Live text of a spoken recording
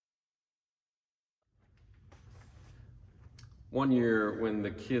One year when the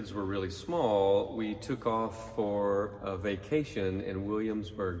kids were really small, we took off for a vacation in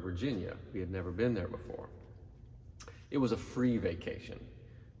Williamsburg, Virginia. We had never been there before. It was a free vacation.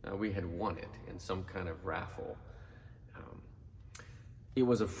 We had won it in some kind of raffle. It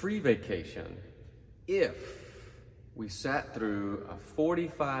was a free vacation if we sat through a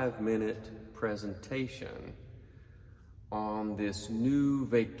 45-minute presentation on this new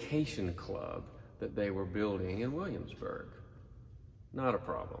vacation club that they were building in Williamsburg. Not a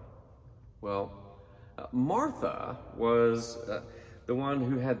problem. Well, Martha was the one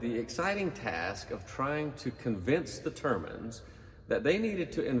who had the exciting task of trying to convince the Termans that they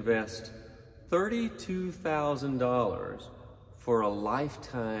needed to invest $32,000 for a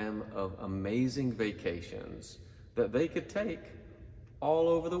lifetime of amazing vacations that they could take all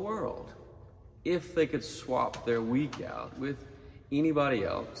over the world if they could swap their week out with anybody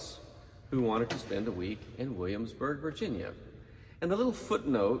else who wanted to spend a week in Williamsburg, Virginia. And the little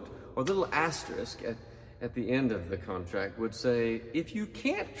footnote or the little asterisk at the end of the contract would say, if you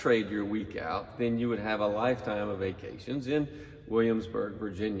can't trade your week out, then you would have a lifetime of vacations in Williamsburg,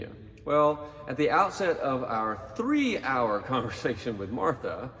 Virginia. Well, at the outset of our 3-hour conversation with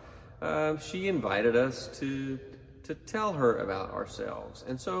Martha, she invited us to tell her about ourselves.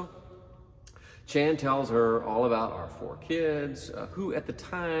 And so Chan tells her all about our 4 kids, who at the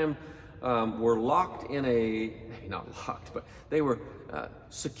time were locked in maybe not locked, but they were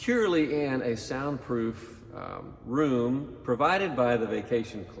securely in a soundproof room provided by the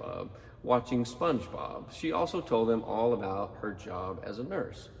vacation club, watching SpongeBob. She also told them all about her job as a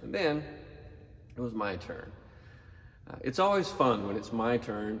nurse. And then it was my turn. It's always fun when it's my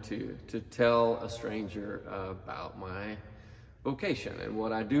turn to tell a stranger about my vocation and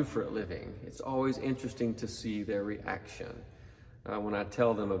what I do for a living. It's always interesting to see their reaction when I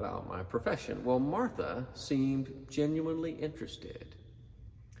tell them about my profession. Well, Martha seemed genuinely interested.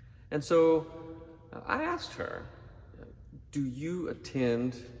 And so I asked her, do you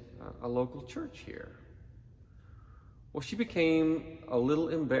attend a local church here? Well, she became a little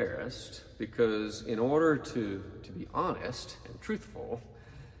embarrassed because in order to be honest and truthful,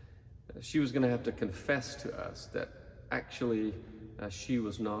 she was going to have to confess to us that actually she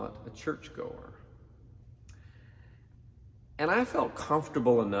was not a churchgoer. And I felt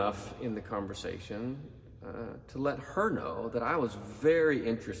comfortable enough in the conversation to let her know that I was very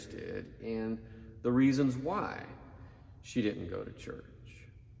interested in the reasons why she didn't go to church.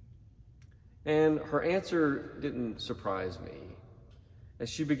 And her answer didn't surprise me as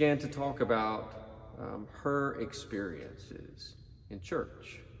she began to talk about her experiences in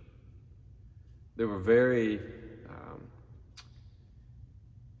church. They were very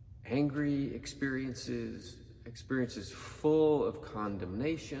angry experiences full of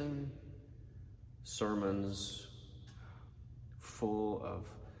condemnation, sermons full of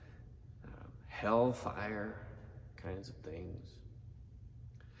hellfire kinds of things.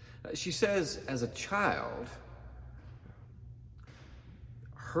 She says, as a child,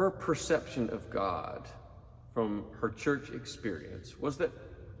 her perception of God from her church experience was that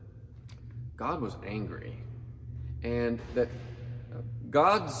God was angry, and that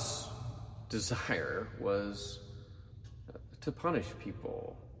God's desire was to punish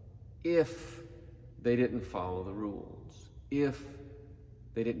people if they didn't follow the rules, if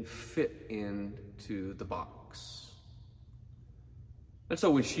they didn't fit into the box. And so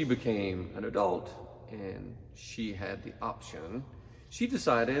when she became an adult and she had the option, she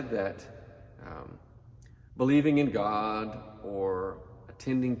decided that believing in God or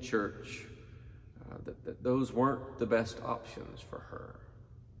attending church, that those weren't the best options for her.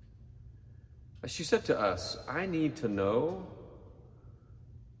 She said to us, I need to know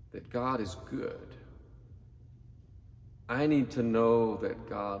that God is good. I need to know that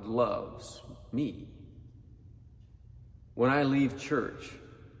God loves me. When I leave church,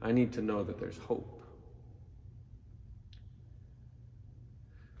 I need to know that there's hope.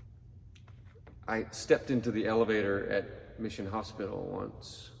 I stepped into the elevator at Mission Hospital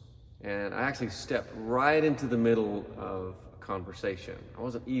once, and I actually stepped right into the middle of a conversation. I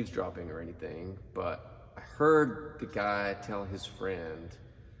wasn't eavesdropping or anything, but I heard the guy tell his friend,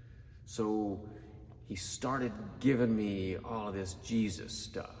 so he started giving me all of this Jesus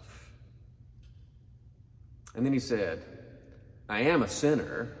stuff. And then he said, I am a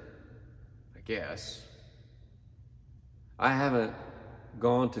sinner, I guess. I haven't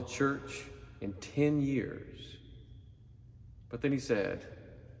gone to church in 10 years. But then he said,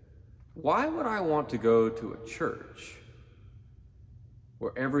 why would I want to go to a church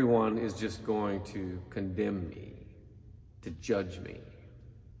where everyone is just going to condemn me, to judge me?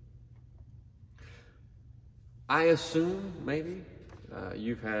 I assume maybe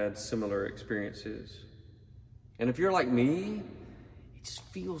you've had similar experiences. And if you're like me, it just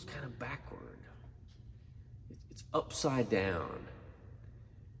feels kind of backward. It's upside down.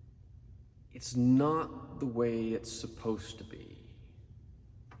 It's not the way it's supposed to be.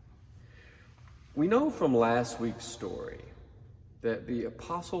 We know from last week's story that the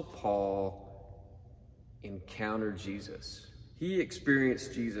Apostle Paul encountered Jesus. He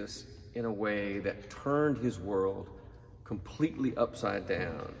experienced Jesus in a way that turned his world completely upside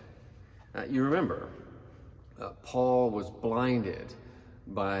down. You remember, Paul was blinded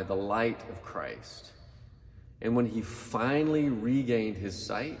by the light of Christ. And when he finally regained his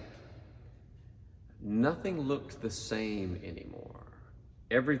sight, nothing looked the same anymore.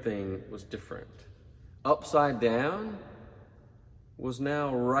 Everything was different. Upside down was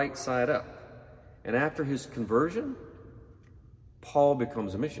now right side up. And after his conversion, Paul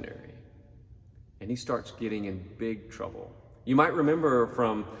becomes a missionary. And he starts getting in big trouble. You might remember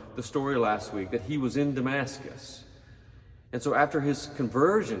from the story last week that he was in Damascus. And so after his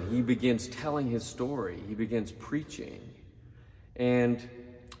conversion, he begins telling his story. He begins preaching. And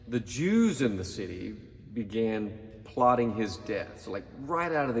the Jews in the city began plotting his death. So like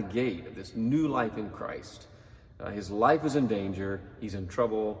right out of the gate of this new life in Christ. His life is in danger. He's in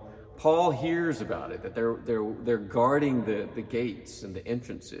trouble. Paul hears about it, that they're guarding the gates and the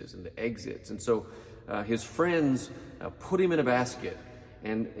entrances and the exits. And so his friends put him in a basket,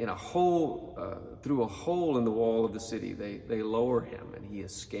 and in a hole, through a hole in the wall of the city, they lower him, and he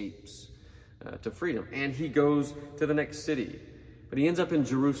escapes to freedom. And he goes to the next city, but he ends up in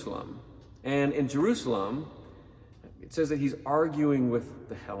Jerusalem. And in Jerusalem, it says that he's arguing with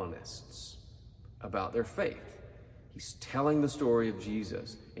the Hellenists about their faith. He's telling the story of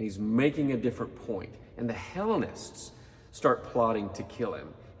Jesus, and he's making a different point. And the Hellenists start plotting to kill him.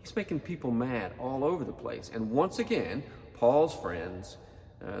 He's making people mad all over the place. And once again, Paul's friends,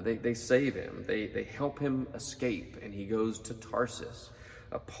 they save him. They help him escape, and he goes to Tarsus.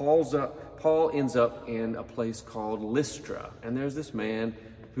 Paul ends up in a place called Lystra. And there's this man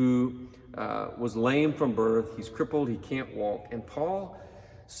who was lame from birth. He's crippled. He can't walk. And Paul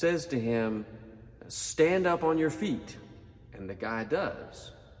says to him, "Stand up on your feet." And the guy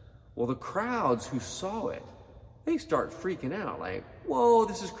does. Well, the crowds who saw it, they start freaking out like, "Whoa,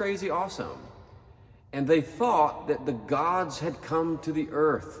 this is crazy awesome." And they thought that the gods had come to the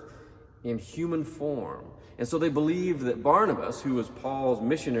earth in human form. And so they believed that Barnabas, who was Paul's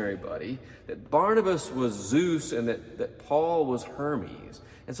missionary buddy, that Barnabas was Zeus and that Paul was Hermes.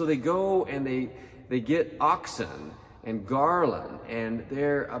 And so they go and they get oxen and garland, and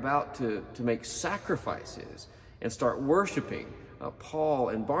they're about to make sacrifices and start worshiping Paul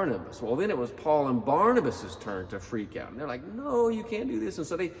and Barnabas. Well, then it was Paul and Barnabas' turn to freak out. And they're like, "No, you can't do this." And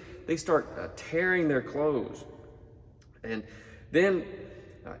so they start tearing their clothes. And then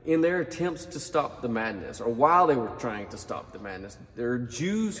in their attempts to stop the madness, or while they were trying to stop the madness, there are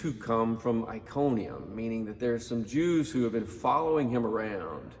Jews who come from Iconium, meaning that there's some Jews who have been following him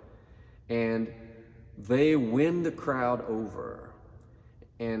around, and they win the crowd over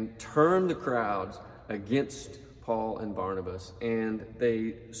and turn the crowds against Paul and Barnabas, and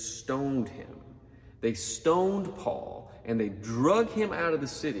they stoned him. They stoned Paul, and they drug him out of the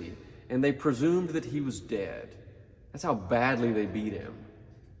city, and they presumed that he was dead. That's how badly they beat him.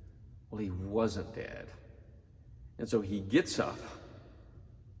 Well, he wasn't dead. And so he gets up,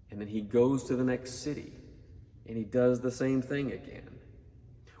 and then he goes to the next city, and he does the same thing again.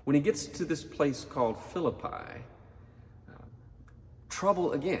 When he gets to this place called Philippi,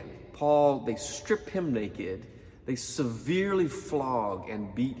 trouble again. Paul, they strip him naked. They severely flog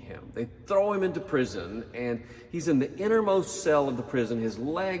and beat him. They throw him into prison, and he's in the innermost cell of the prison. His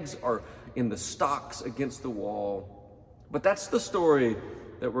legs are in the stocks against the wall. But that's the story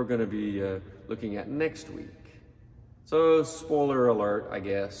that we're going to be looking at next week. So, spoiler alert, I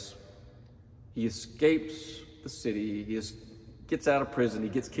guess. He escapes the city. He gets out of prison. He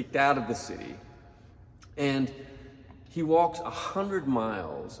gets kicked out of the city. And he walks 100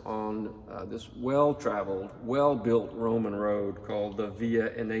 miles on this well-traveled, well-built Roman road called the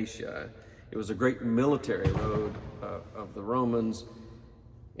Via Egnatia. It was a great military road of the Romans,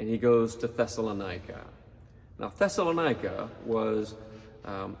 and he goes to Thessalonica. Now, Thessalonica was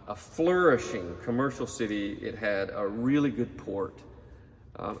a flourishing commercial city. It had a really good port,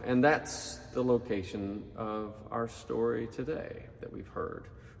 and that's the location of our story today that we've heard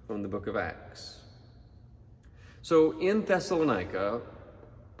from the book of Acts. So in Thessalonica,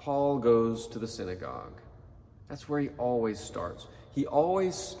 Paul goes to the synagogue. That's where he always starts. He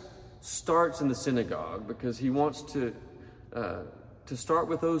always starts in the synagogue because he wants to start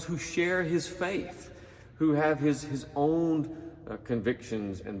with those who share his faith, who have his own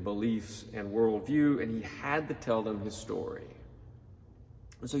convictions and beliefs and worldview, and he had to tell them his story.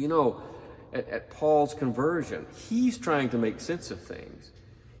 And so, at Paul's conversion, he's trying to make sense of things.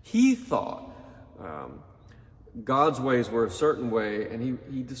 He thought God's ways were a certain way, and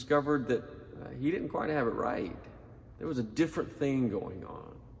he discovered that he didn't quite have it right. There was a different thing going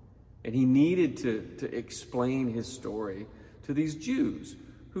on, and he needed to explain his story to these Jews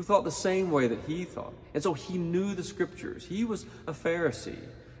who thought the same way that he thought. And so he knew the scriptures. He was a Pharisee,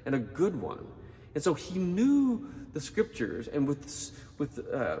 and a good one. And so he knew the scriptures, and with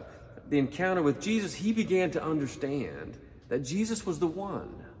the encounter with Jesus, he began to understand that Jesus was the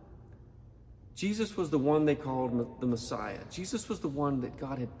one. Jesus was the one they called the Messiah. Jesus was the one that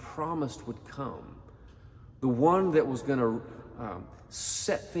God had promised would come. The one that was going to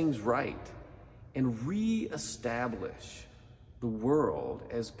set things right and reestablish the world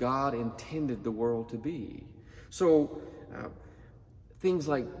as God intended the world to be. So things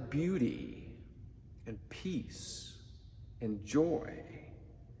like beauty and peace and joy,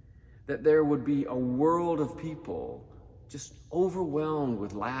 that there would be a world of people just overwhelmed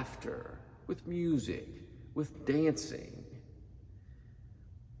with laughter, with music, with dancing,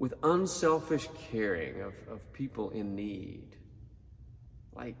 with unselfish caring of people in need,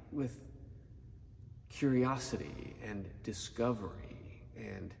 like with curiosity and discovery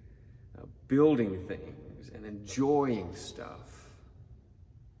and building things and enjoying stuff.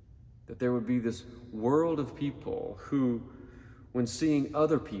 That there would be this world of people who, when seeing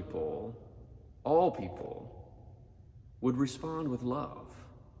other people, all people, would respond with love,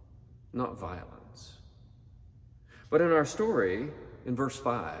 not violence. But in our story, in verse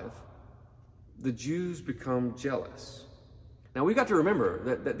 5, the Jews become jealous. Now we got to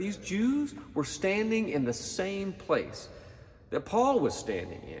remember that these Jews were standing in the same place that Paul was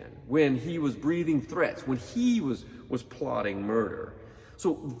standing in when he was breathing threats, when he was plotting murder.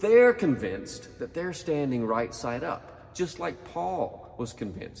 So they're convinced that they're standing right side up, just like Paul was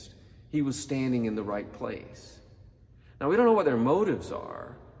convinced he was standing in the right place. Now we don't know what their motives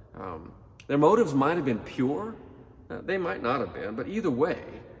are. Their motives might have been pure. They might not have been, but either way,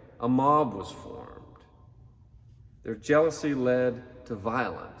 a mob was formed. Their jealousy led to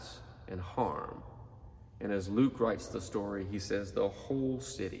violence and harm. And as Luke writes the story, he says the whole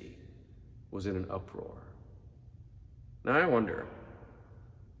city was in an uproar. Now I wonder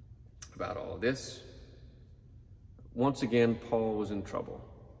about all of this. Once again, Paul was in trouble.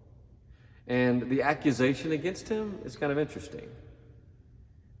 And the accusation against him is kind of interesting.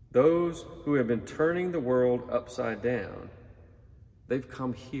 Those who have been turning the world upside down, they've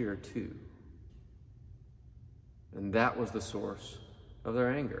come here too. And that was the source of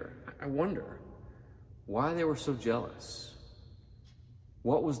their anger. I wonder why they were so jealous.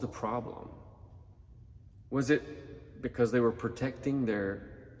 What was the problem? Was it because they were protecting their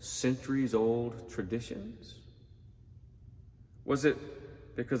centuries-old traditions? Was it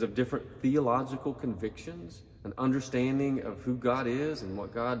because of different theological convictions, an understanding of who God is and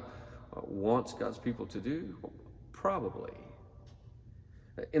what God wants God's people to do? Probably.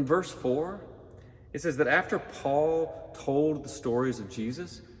 In verse 4, it says that after Paul told the stories of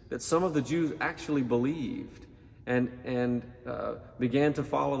Jesus, that some of the Jews actually believed and began to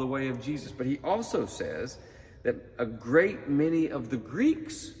follow the way of Jesus. But he also says that a great many of the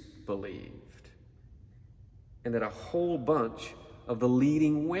Greeks believed, and that a whole bunch of the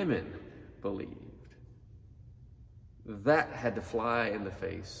leading women believed. That had to fly in the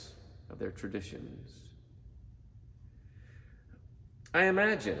face of their traditions. I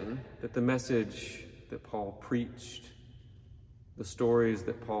imagine that the message that Paul preached, the stories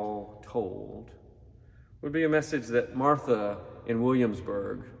that Paul told, would be a message that Martha in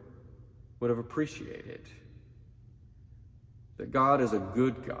Williamsburg would have appreciated. That God is a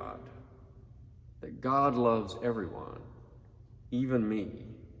good God. That God loves everyone, even me.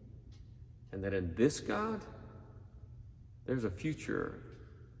 And that in this God, there's a future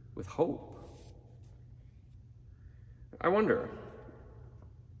with hope. I wonder,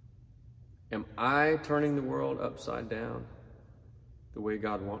 am I turning the world upside down the way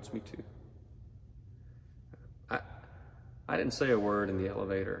God wants me to? I didn't say a word in the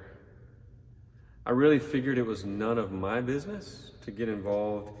elevator. I really figured it was none of my business to get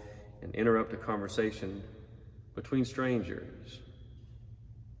involved and interrupt a conversation between strangers.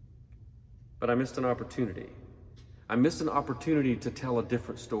 But I missed an opportunity. I missed an opportunity to tell a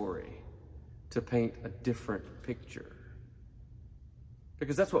different story, to paint a different picture.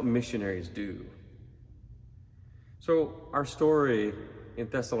 Because that's what missionaries do. So our story in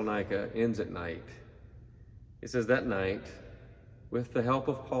Thessalonica ends at night. It says that night, with the help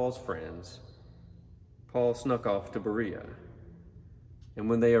of Paul's friends, Paul snuck off to Berea. And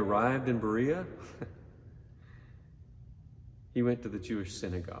when they arrived in Berea, he went to the Jewish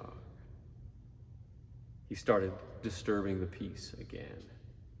synagogue. He started disturbing the peace again.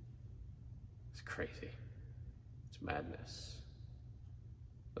 It's crazy. It's madness.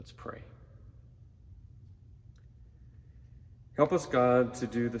 Let's pray. Help us, God, to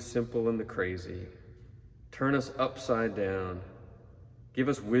do the simple and the crazy. Turn us upside down. Give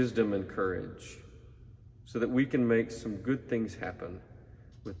us wisdom and courage so that we can make some good things happen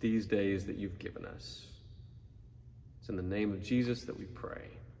with these days that you've given us. It's in the name of Jesus that we pray.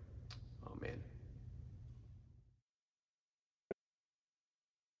 Amen.